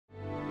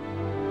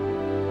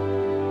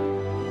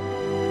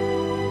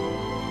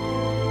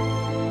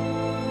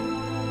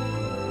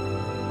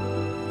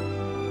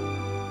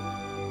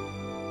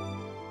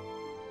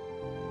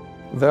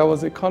There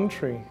was a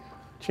country,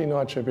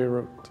 Chinua Achebe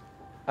wrote,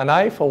 and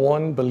I, for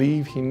one,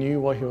 believe he knew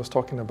what he was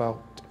talking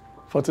about.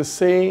 For to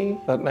say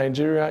that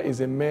Nigeria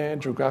is a mere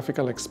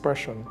geographical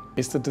expression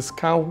is to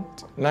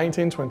discount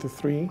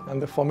 1923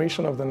 and the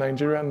formation of the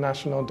Nigerian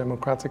National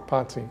Democratic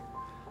Party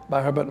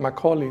by Herbert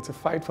Macaulay to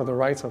fight for the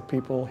rights of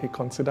people he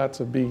considered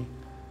to be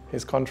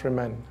his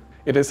countrymen.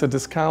 It is to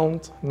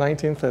discount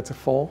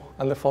 1934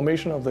 and the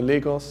formation of the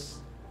Lagos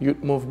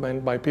Youth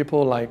Movement by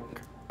people like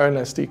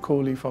Ernest E.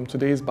 Coley from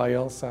today's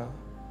Bayelsa,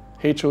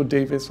 H.O.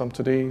 Davis from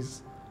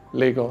today's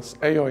Lagos,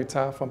 Eyo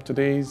Ita from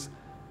today's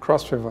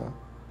Cross River,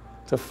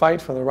 to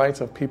fight for the rights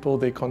of people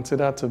they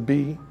consider to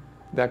be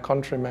their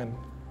countrymen.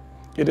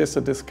 It is to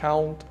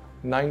discount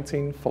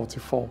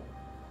 1944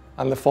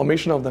 and the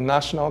formation of the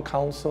National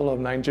Council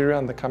of Nigeria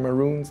and the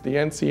Cameroons, the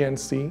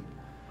NCNC.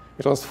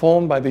 It was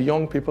formed by the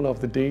young people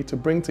of the day to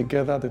bring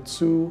together the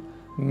two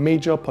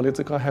major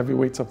political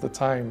heavyweights of the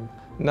time,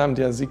 Nnamdi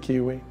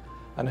Azikiwe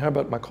and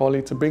Herbert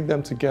Macaulay, to bring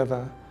them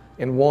together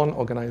in one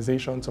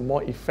organization to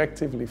more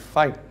effectively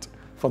fight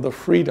for the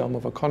freedom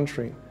of a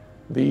country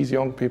these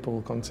young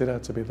people consider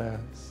to be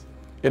theirs.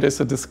 It is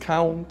to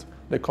discount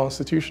the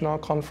constitutional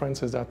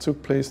conferences that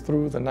took place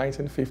through the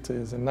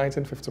 1950s in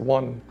 1951,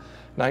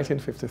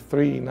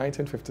 1953,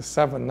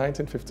 1957,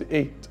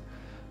 1958,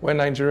 where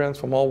Nigerians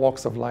from all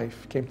walks of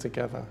life came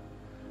together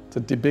to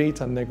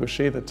debate and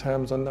negotiate the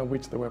terms under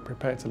which they were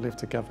prepared to live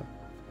together.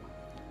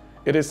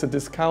 It is to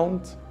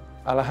discount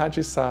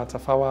Alhaji Sir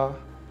Tafawa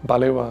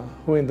Balewa,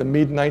 who in the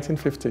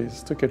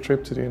mid-1950s took a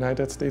trip to the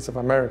United States of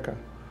America.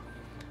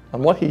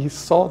 And what he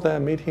saw there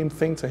made him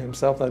think to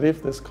himself that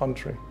if this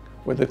country,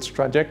 with its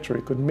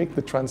trajectory, could make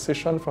the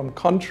transition from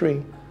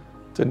country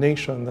to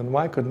nation, then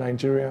why could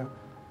Nigeria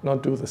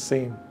not do the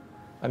same?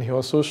 And he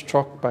was so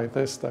struck by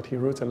this that he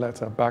wrote a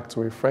letter back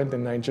to a friend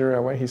in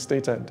Nigeria where he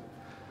stated,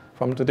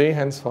 "From today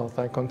henceforth,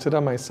 I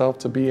consider myself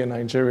to be a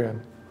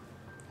Nigerian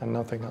and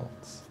nothing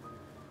else."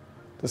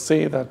 To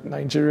say that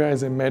Nigeria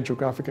is a mere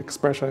geographic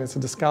expression is to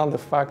discount the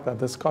fact that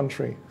this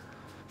country,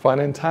 for an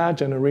entire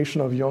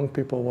generation of young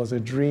people, was a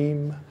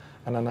dream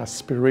and an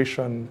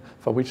aspiration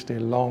for which they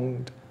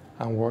longed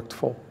and worked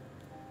for.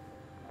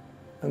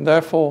 And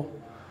therefore,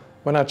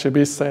 when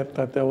Achebe said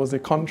that there was a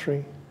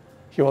country,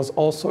 he was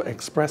also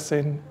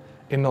expressing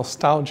a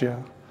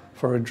nostalgia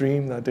for a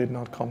dream that did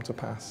not come to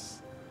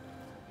pass.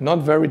 Not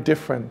very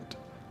different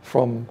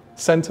from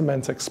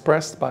sentiments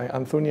expressed by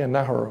Anthony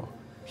Nahoro.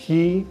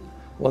 He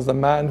was the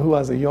man who,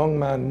 as a young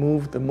man,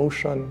 moved the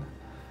motion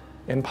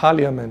in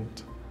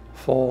Parliament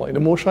in the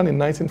motion in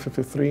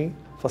 1953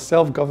 for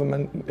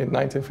self-government in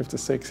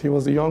 1956. He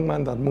was the young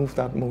man that moved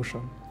that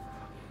motion.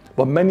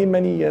 But many,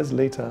 many years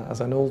later, as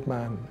an old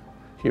man,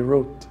 he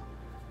wrote,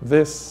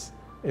 "This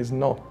is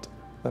not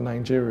the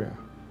Nigeria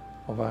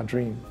of our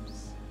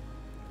dreams.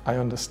 I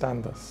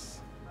understand this.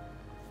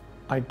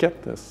 I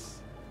get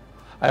this.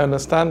 I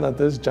understand that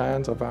this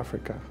giant of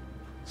Africa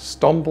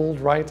stumbled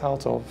right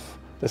out of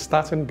the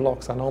starting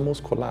blocks and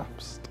almost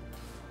collapsed.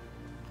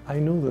 I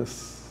know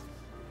this.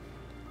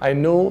 I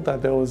know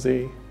that there was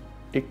a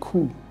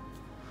coup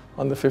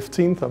on the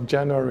 15th of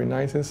January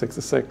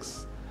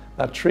 1966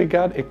 that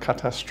triggered a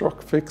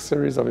catastrophic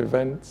series of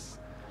events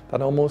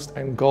that almost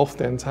engulfed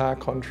the entire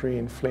country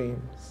in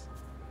flames.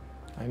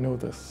 I know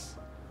this.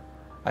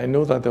 I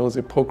know that there was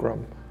a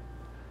pogrom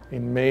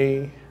in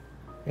May,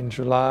 in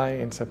July,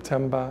 in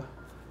September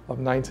of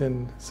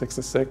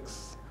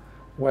 1966,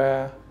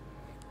 where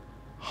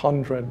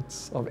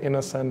hundreds of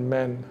innocent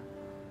men,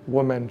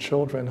 women,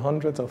 children,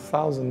 hundreds of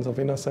thousands of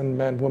innocent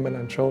men, women,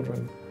 and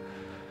children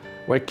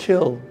were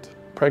killed.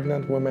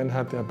 Pregnant women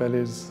had their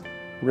bellies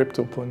ripped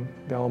open,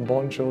 their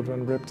unborn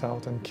children ripped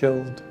out and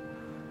killed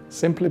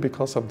simply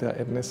because of their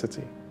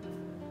ethnicity.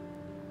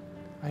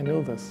 I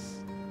know this.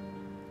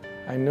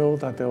 I know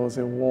that there was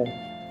a war,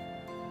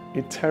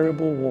 a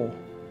terrible war,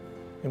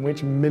 in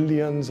which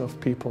millions of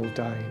people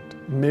died,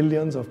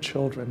 millions of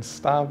children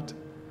starved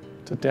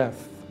to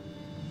death,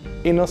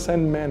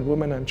 innocent men,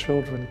 women, and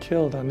children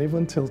killed, and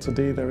even till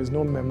today there is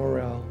no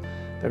memorial,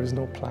 there is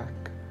no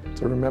plaque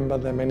to remember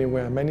them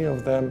anywhere. Many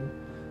of them,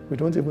 we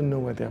don't even know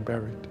where they're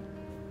buried.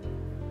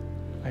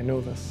 I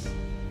know this.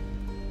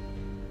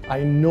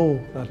 I know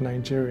that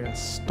Nigeria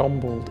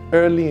stumbled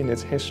early in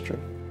its history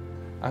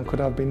and could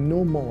have been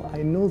no more.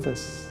 I know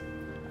this.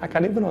 I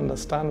can even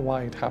understand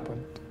why it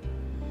happened.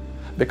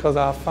 Because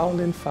our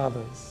founding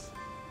fathers,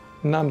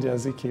 Nnamdi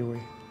Azikiwe,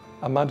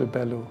 Ahmadu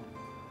Bello,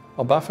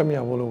 Obafemi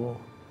Awolowo,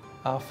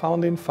 our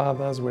founding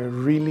fathers were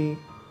really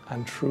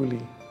and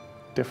truly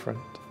different.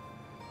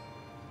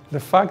 The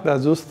fact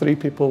that those three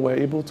people were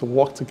able to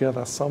work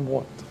together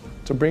somewhat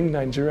to bring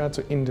Nigeria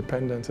to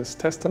independence is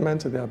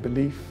testament to their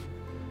belief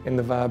in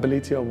the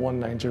viability of one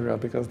Nigeria,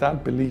 because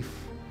that belief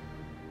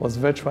was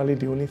virtually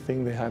the only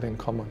thing they had in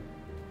common.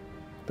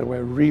 They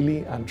were really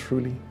and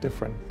truly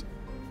different.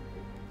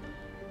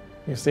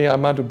 You see,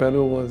 Ahmadu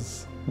Bello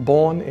was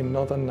born in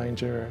northern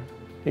Nigeria.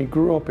 He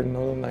grew up in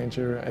northern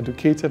Nigeria,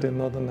 educated in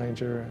northern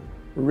Nigeria,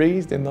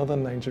 raised in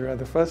northern Nigeria.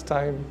 The first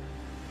time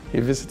He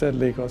visited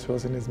Lagos. He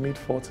was in his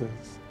mid-40s.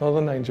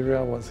 Northern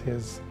Nigeria was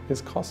his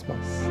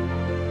cosmos.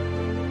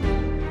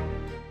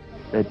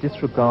 Their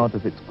disregard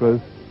of its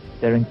growth,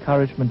 their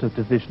encouragement of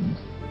divisions.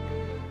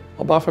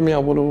 Obafemi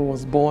Awolowo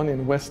was born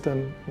in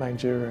Western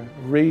Nigeria,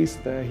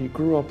 raised there, he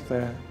grew up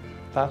there.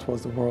 That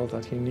was the world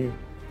that he knew.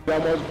 There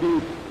must be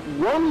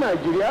one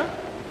Nigeria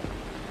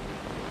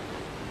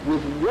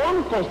with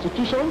one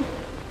constitution.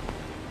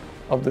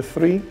 Of the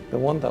three, the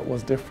one that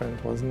was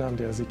different was Nnamdi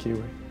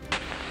Azikiwe.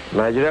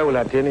 Nigeria will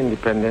attain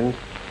independence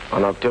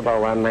on October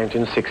 1,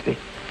 1960.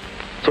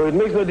 So it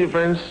makes no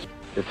difference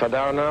if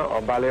Sardauna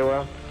or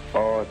Balewa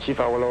or Chief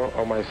Awolowo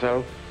or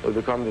myself will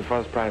become the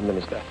first prime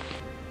minister.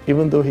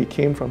 Even though he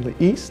came from the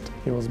East,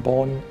 he was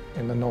born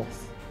in the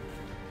North.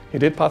 He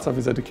did parts of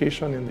his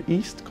education in the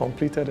East,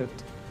 completed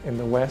it in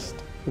the West,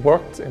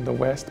 worked in the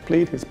West,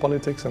 played his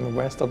politics in the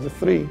West. Of the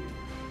three,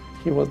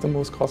 he was the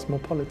most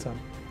cosmopolitan.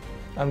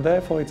 And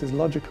therefore it is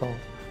logical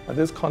that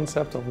this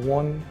concept of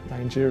one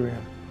Nigeria,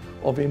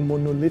 of a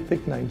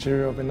monolithic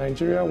Nigeria, of a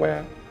Nigeria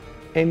where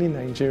any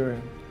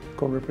Nigerian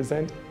could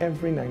represent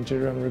every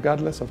Nigerian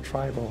regardless of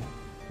tribe or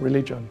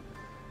religion.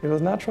 It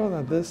was natural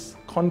that this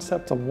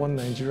concept of one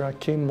Nigeria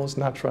came most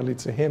naturally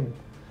to him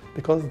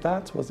because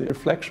that was a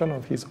reflection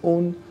of his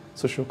own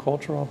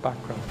sociocultural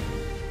background.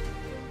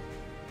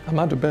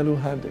 Ahmadu Bello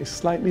had a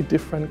slightly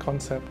different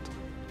concept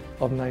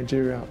of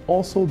Nigeria,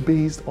 also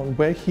based on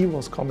where he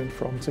was coming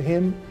from. To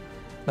him,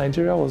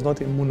 Nigeria was not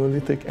a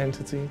monolithic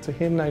entity. To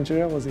him,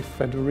 Nigeria was a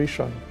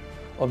federation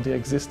of the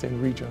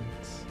existing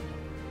regions.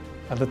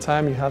 At the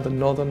time, you had the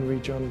northern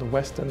region, the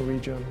western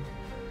region,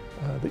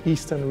 the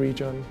eastern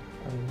region,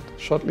 and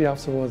shortly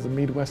afterwards, the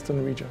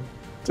Midwestern region.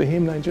 To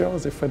him, Nigeria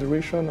was a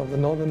federation of the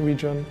northern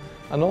region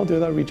and all the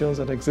other regions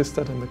that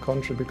existed in the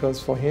country,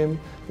 because for him,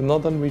 the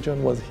northern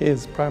region was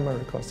his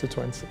primary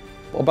constituency.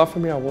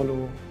 Obafemi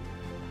Awolowo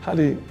had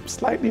a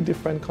slightly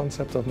different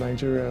concept of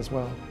Nigeria as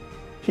well.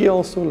 He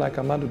also, like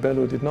Ahmadu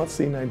Bello, did not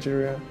see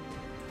Nigeria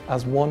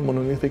as one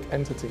monolithic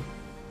entity.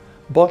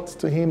 But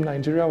to him,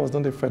 Nigeria was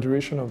not a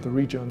federation of the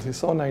regions. He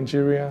saw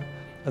Nigeria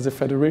as a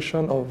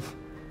federation of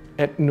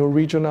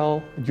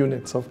ethno-regional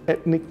units, of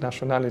ethnic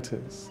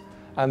nationalities.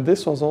 And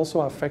this was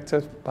also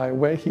affected by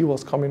where he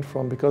was coming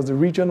from, because the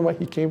region where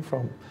he came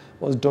from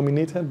was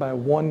dominated by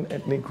one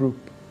ethnic group,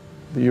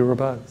 the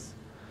Yorubas.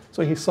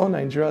 So he saw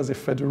Nigeria as a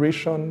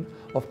federation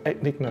of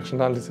ethnic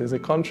nationalities, a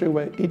country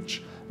where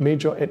each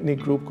major ethnic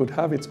group could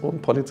have its own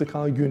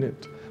political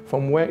unit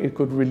from where it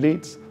could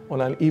relate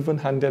on an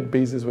even-handed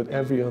basis with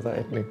every other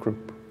ethnic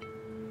group.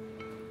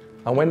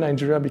 And when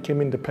Nigeria became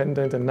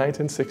independent in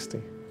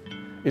 1960,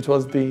 it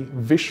was the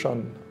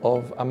vision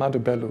of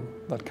Ahmadu Bello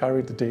that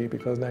carried the day,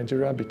 because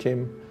Nigeria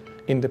became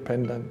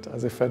independent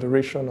as a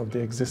federation of the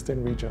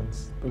existing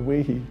regions, the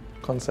way he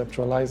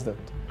conceptualized it.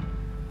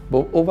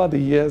 But over the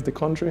years, the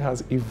country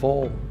has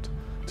evolved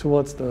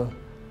towards the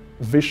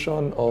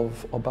vision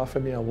of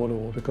Obafemi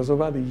Awolowo, because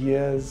over the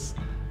years,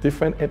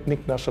 different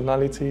ethnic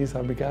nationalities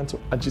have begun to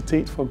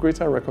agitate for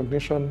greater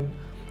recognition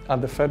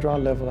at the federal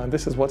level, and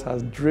this is what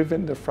has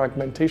driven the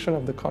fragmentation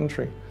of the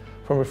country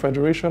from a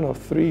federation of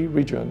 3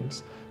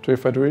 regions to a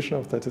federation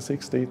of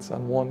 36 states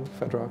and 1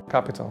 federal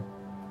capital.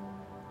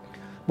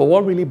 But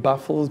what really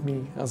baffles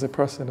me as a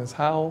person is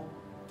how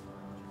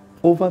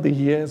over the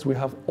years we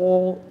have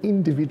all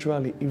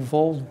individually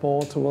evolved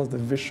more towards the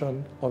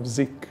vision of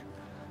Zik,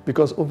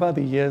 because over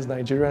the years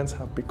Nigerians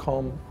have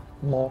become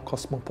more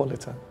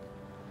cosmopolitan.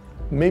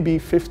 Maybe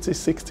 50,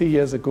 60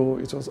 years ago,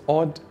 it was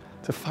odd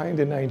to find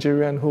a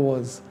Nigerian who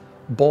was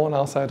born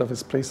outside of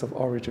his place of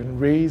origin,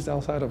 raised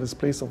outside of his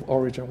place of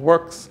origin,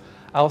 works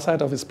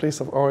outside of his place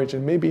of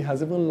origin, maybe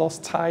has even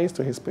lost ties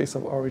to his place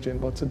of origin.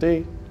 But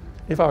today,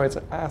 if I were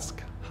to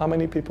ask how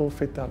many people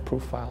fit that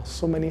profile,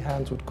 so many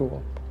hands would go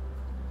up.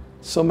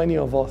 So many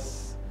of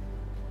us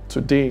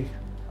today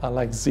are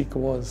like Zik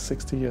was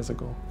 60 years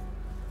ago.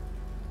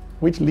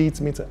 Which leads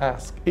me to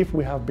ask, if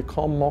we have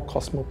become more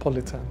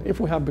cosmopolitan,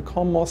 if we have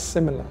become more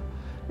similar,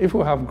 if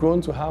we have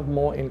grown to have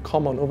more in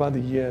common over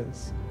the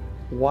years,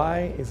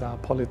 why is our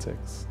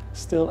politics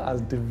still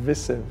as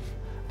divisive,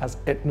 as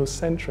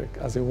ethnocentric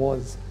as it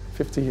was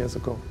 50 years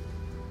ago?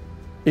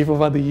 If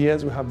over the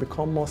years we have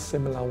become more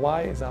similar,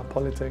 why is our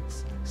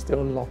politics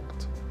still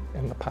locked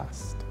in the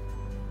past?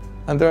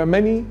 And there are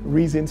many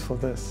reasons for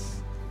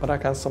this, but I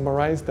can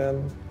summarize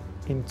them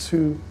in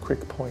 2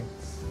 quick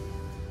points.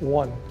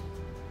 1,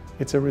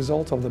 it's a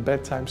result of the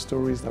bedtime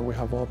stories that we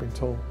have all been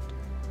told.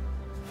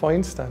 For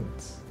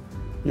instance,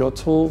 you're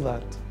told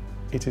that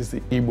it is the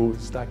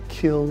Igbos that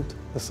killed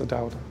the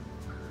Sardauna.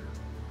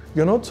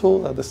 You're not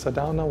told that the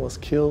Sardauna was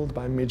killed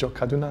by Major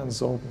Kaduna and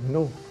Zogu.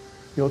 No,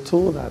 you're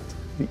told that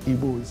the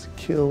Igbos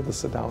killed the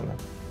Sardauna.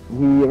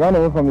 He ran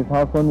away from his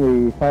house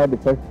when we fired the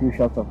first few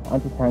shots of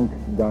anti-tank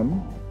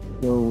gun.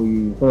 So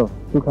we sort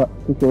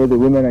of took away the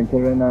women and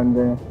children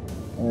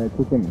and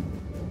took him.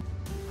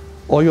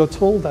 Or you're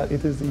told that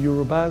it is the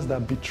Yorubas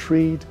that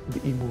betrayed the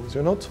Igbos.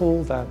 You're not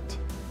told that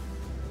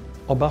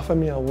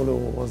Obafemi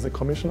Awolowo was the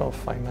Commissioner of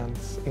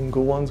Finance in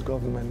Gowon's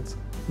government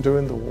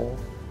during the war,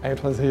 and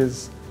it was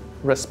his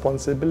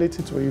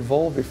responsibility to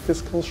evolve a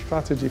fiscal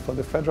strategy for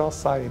the federal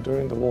side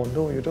during the war.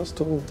 No, you're just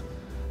told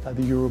that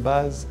the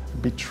Yorubas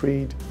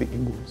betrayed the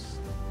Igbos.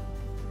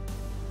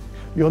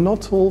 You're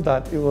not told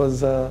that it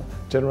was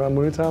General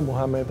Murita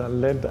Mohammed that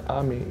led the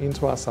army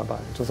into Asaba.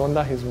 It was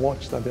under his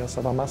watch that the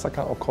Asaba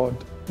massacre occurred.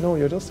 No,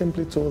 you're just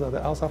simply told that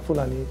the Hausa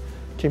Fulani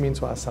came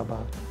into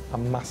Asaba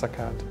and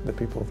massacred the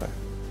people there.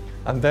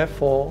 And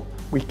therefore,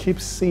 we keep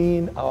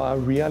seeing our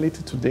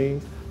reality today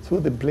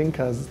through the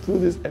blinkers, through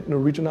these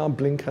ethno-regional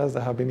blinkers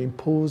that have been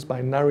imposed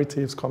by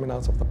narratives coming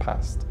out of the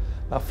past,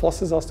 that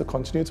forces us to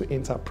continue to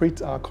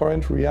interpret our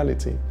current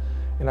reality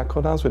in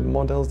accordance with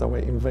models that were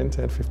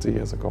invented 50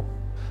 years ago.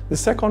 The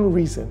second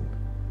reason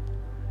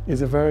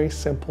is a very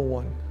simple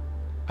one.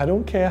 I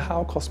don't care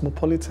how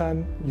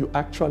cosmopolitan you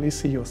actually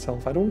see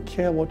yourself. I don't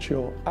care what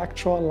your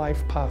actual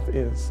life path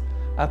is.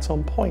 At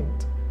some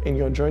point in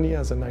your journey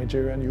as a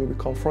Nigerian, you will be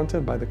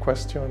confronted by the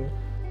question,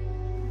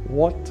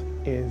 what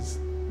is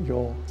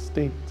your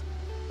state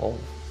of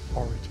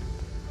origin?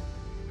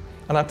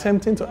 And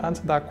attempting to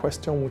answer that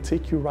question will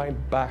take you right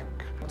back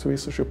to a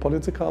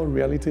socio-political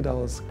reality that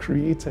was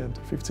created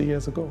 50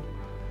 years ago.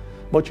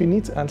 But you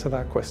need to answer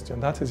that question.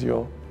 That is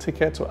your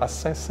ticket to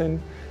accessing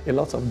a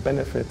lot of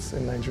benefits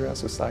in Nigerian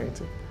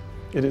society.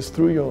 It is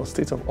through your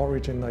state of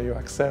origin that you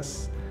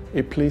access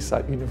a place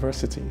at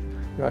university,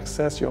 you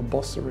access your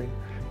bursary.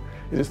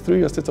 It is through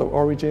your state of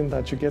origin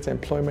that you get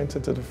employment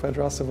into the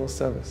federal civil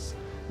service.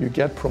 You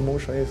get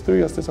promotion. It's through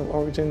your state of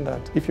origin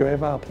that if you're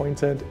ever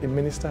appointed a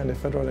minister in the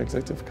Federal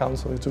Executive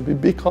Council, it will be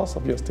because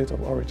of your state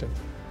of origin.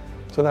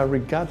 So that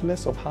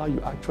regardless of how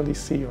you actually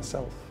see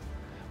yourself,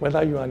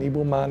 whether you're an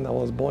Igbo man that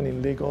was born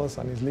in Lagos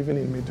and is living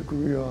in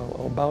Maiduguri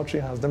or Bauchi,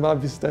 has never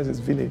visited his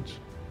village,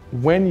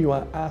 when you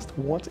are asked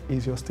what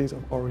is your state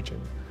of origin,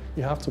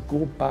 you have to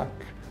go back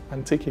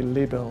and take a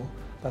label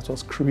that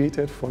was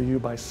created for you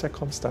by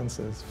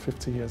circumstances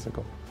 50 years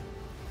ago.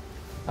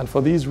 And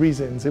for these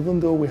reasons, even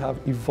though we have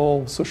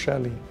evolved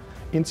socially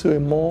into a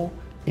more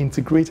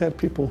integrated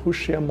people who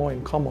share more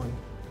in common,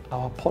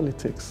 our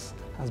politics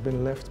has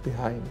been left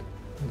behind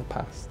in the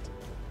past.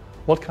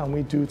 What can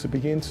we do to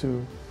begin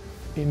to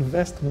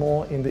invest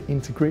more in the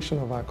integration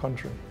of our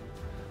country?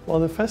 Well,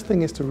 the first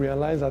thing is to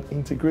realize that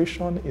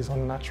integration is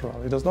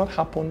unnatural. It does not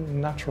happen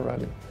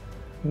naturally.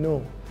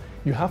 No,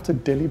 you have to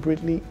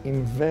deliberately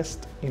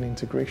invest in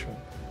integration.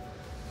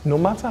 No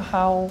matter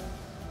how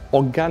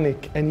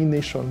organic any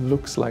nation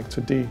looks like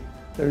today,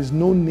 there is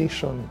no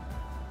nation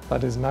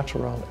that is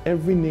natural.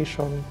 Every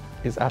nation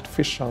is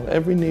artificial.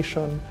 Every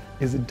nation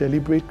is a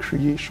deliberate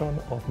creation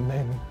of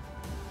men.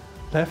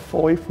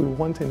 Therefore, if we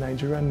want a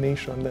Nigerian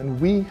nation, then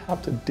we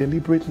have to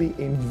deliberately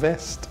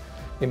invest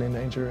in a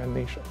Nigerian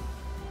nation.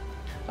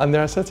 And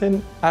there are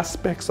certain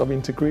aspects of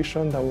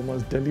integration that we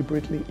must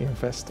deliberately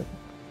invest in.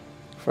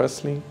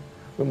 Firstly,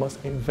 we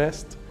must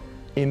invest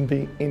in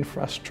the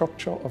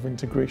infrastructure of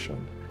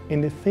integration, in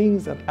the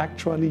things that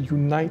actually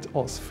unite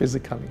us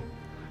physically,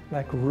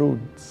 like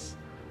roads,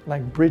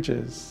 like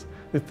bridges,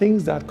 the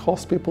things that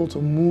cause people to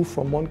move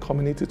from one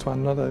community to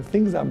another, the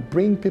things that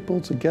bring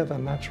people together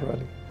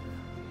naturally.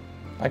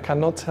 I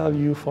cannot tell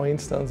you, for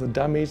instance, the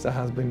damage that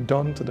has been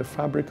done to the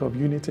fabric of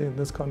unity in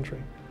this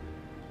country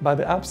by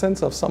the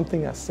absence of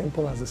something as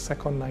simple as the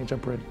second Niger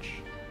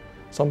Bridge.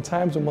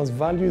 Sometimes we must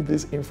value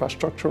these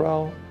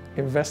infrastructural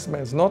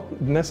investments,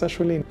 not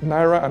necessarily in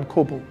Naira and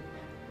Kobo,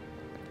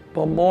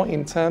 but more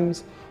in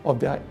terms of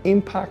their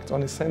impact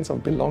on a sense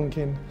of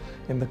belonging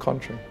in the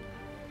country.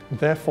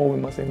 Therefore, we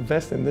must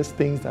invest in these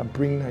things that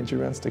bring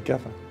Nigerians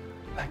together,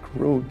 like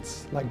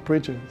roads, like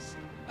bridges,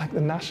 like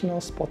the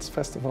National Sports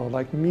Festival,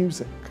 like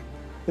music.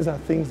 These are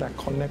things that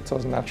connect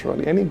us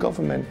naturally. Any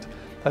government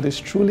that is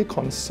truly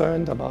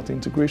concerned about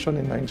integration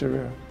in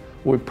Nigeria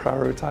will be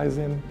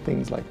prioritizing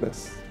things like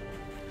this.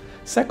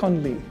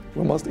 Secondly,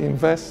 we must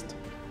invest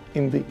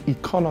in the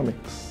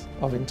economics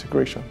of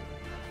integration.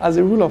 As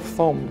a rule of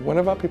thumb,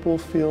 whenever people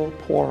feel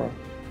poorer,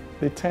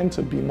 they tend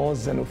to be more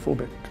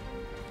xenophobic.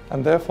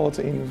 And therefore,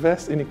 to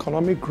invest in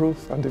economic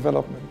growth and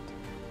development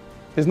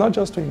is not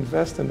just to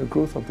invest in the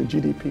growth of the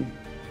GDP,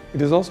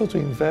 it is also to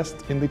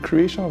invest in the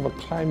creation of a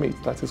climate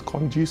that is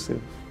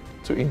conducive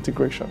to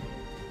integration.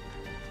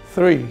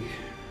 3,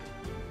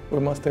 we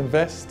must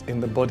invest in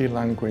the body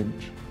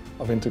language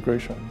of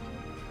integration.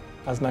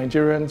 As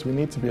Nigerians, we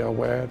need to be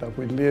aware that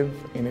we live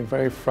in a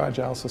very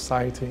fragile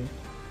society,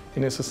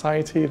 in a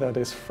society that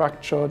is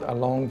fractured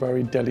along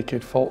very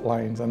delicate fault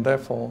lines, and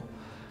therefore,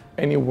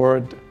 any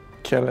word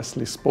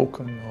carelessly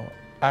spoken or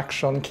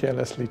action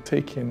carelessly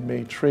taken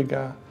may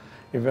trigger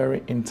a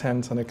very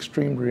intense and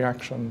extreme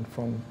reaction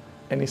from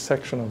any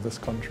section of this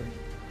country.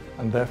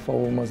 And therefore,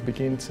 we must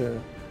begin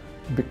to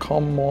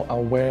become more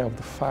aware of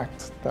the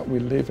fact that we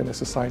live in a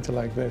society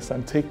like this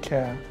and take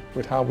care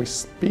with how we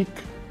speak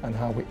and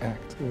how we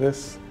act.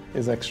 This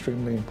is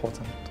extremely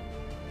important.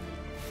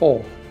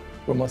 4,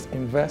 we must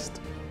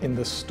invest in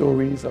the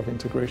stories of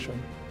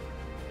integration.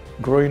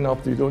 Growing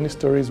up, the only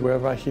stories we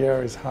ever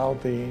hear is how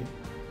the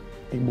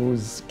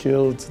Igbos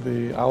killed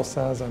the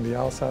Hausas and the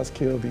Hausas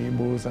killed the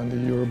Igbos and the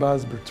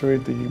Yorubas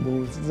betrayed the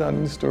Igbos. These are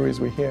the stories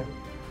we hear.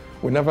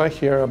 We never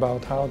hear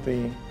about how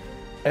the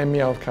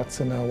Emir of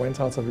Katsina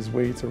went out of his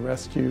way to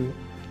rescue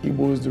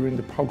Igbos during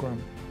the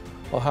pogrom,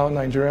 or how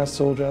Nigerian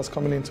soldiers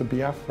coming into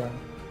Biafra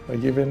were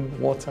giving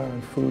water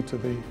and food to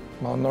the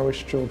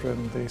malnourished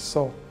children they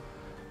saw.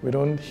 We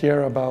don't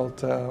hear about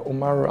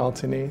Umaru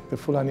Altine, the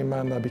Fulani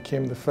man that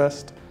became the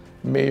first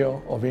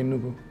mayor of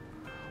Enugu,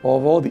 or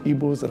of all the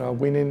Igbos that are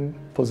winning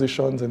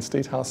positions in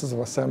state houses of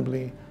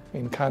assembly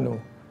in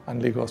Kano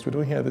and Lagos. We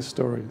don't hear these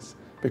stories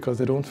because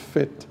they don't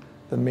fit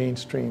the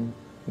mainstream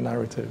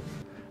narrative.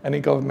 Any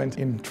government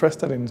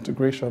interested in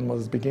integration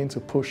must begin to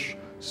push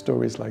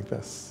stories like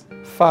this.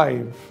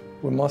 5,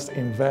 we must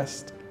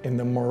invest in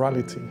the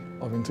morality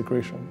of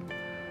integration.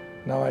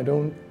 Now, I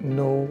don't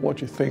know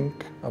what you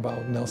think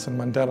about Nelson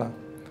Mandela,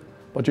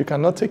 but you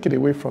cannot take it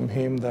away from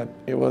him that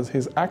it was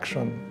his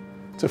action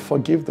to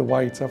forgive the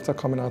whites after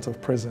coming out of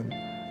prison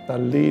that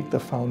laid the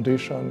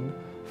foundation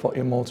for a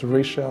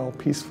multiracial,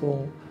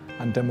 peaceful,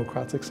 and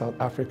democratic South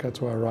Africa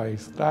to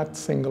arise. That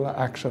singular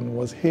action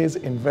was his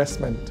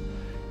investment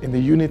in the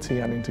unity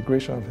and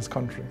integration of his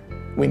country.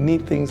 We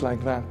need things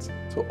like that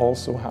to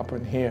also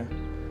happen here.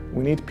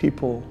 We need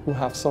people who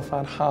have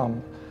suffered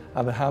harm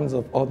at the hands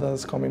of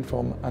others coming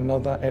from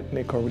another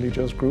ethnic or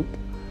religious group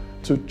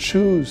to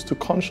choose to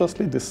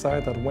consciously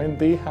decide that when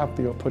they have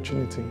the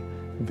opportunity,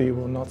 they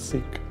will not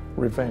seek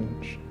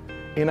revenge.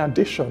 In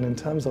addition, in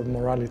terms of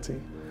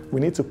morality, we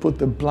need to put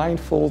the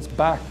blindfolds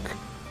back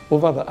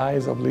over the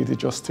eyes of Lady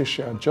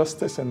Justicia.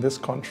 Justice in this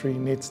country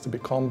needs to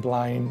become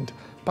blind,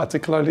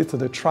 particularly to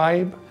the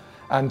tribe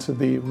and to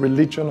the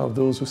religion of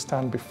those who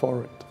stand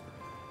before it.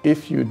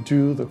 If you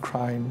do the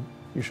crime,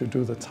 you should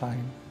do the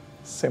time.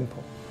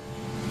 Simple.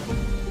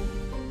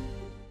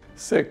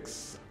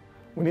 6,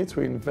 we need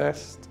to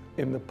invest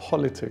in the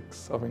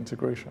politics of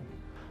integration.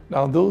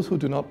 Now, those who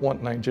do not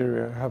want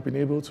Nigeria have been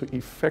able to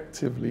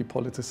effectively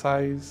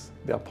politicize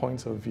their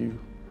points of view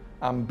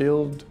and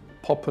build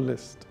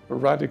populist,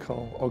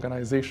 radical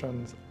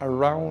organizations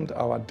around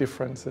our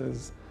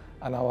differences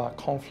and our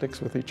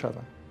conflicts with each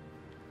other.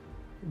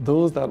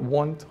 Those that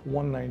want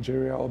one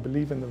Nigeria or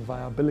believe in the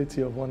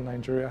viability of one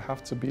Nigeria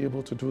have to be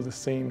able to do the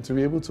same, to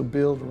be able to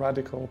build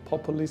radical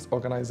populist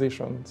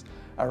organizations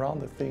around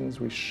the things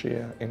we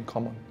share in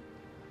common.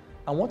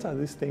 And what are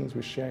these things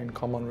we share in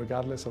common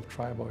regardless of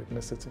tribe or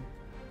ethnicity?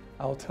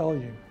 I'll tell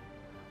you.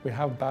 We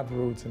have bad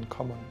roads in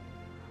common.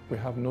 We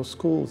have no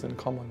schools in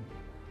common.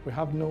 We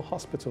have no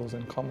hospitals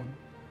in common.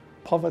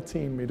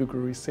 Poverty in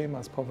Maiduguri, same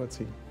as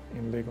poverty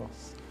in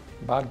Lagos.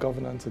 Bad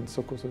governance in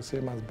Sokoto,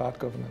 same as bad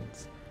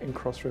governance in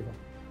Cross River.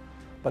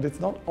 But it's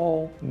not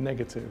all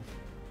negative.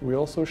 We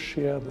also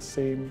share the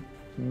same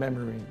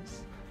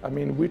memories. I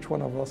mean, which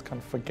one of us can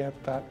forget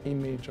that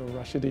image of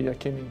Rashidi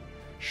Yakini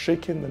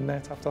shaking the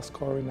net after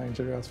scoring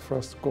Nigeria's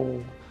first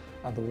goal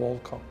at the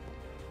World Cup?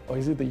 Or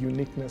is it the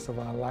uniqueness of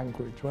our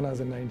language? When as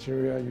in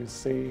Nigeria you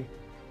say,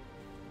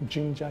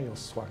 ginger your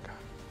swagger.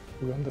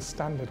 We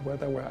understand it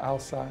whether we're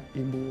Hausa,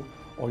 Igbo,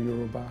 or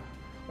Yoruba.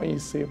 When you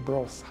say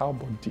bros, how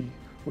body?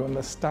 We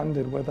understand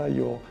it whether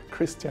you're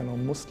Christian or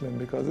Muslim,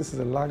 because this is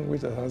a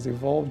language that has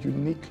evolved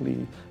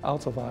uniquely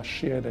out of our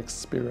shared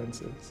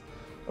experiences.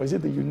 Or is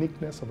it the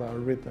uniqueness of our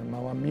rhythm,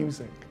 our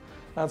music?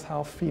 That's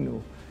how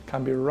Fino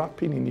can be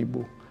rapping in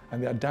Igbo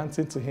and they are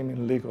dancing to him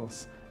in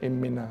Lagos, in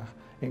Minna,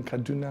 in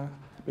Kaduna,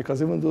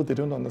 because even though they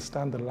don't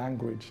understand the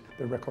language,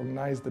 they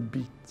recognize the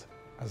beat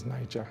as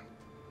Niger.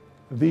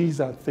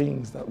 These are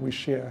things that we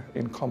share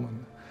in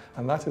common.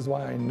 And that is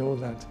why I know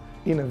that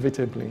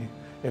inevitably,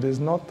 it is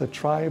not the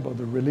tribe or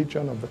the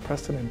religion of the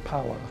person in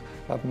power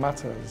that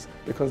matters,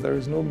 because there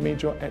is no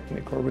major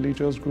ethnic or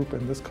religious group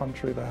in this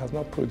country that has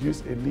not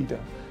produced a leader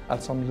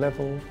at some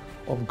level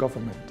of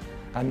government.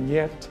 And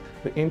yet,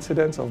 the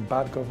incidence of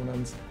bad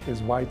governance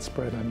is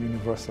widespread and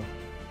universal.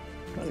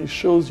 And it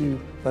shows you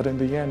that in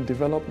the end,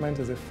 development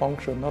is a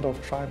function not of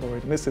tribe or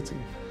ethnicity,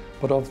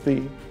 but of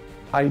the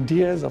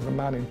ideas of the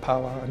man in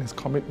power and his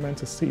commitment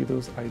to see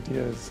those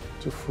ideas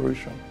to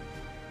fruition.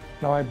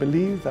 Now, I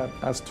believe that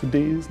as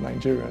today's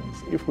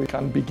Nigerians, if we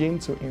can begin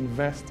to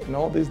invest in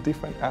all these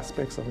different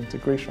aspects of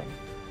integration,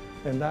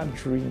 then that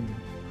dream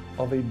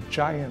of a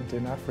giant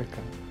in Africa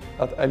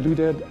that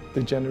eluded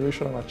the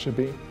generation of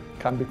Achebe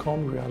can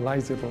become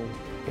realizable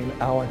in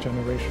our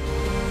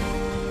generation.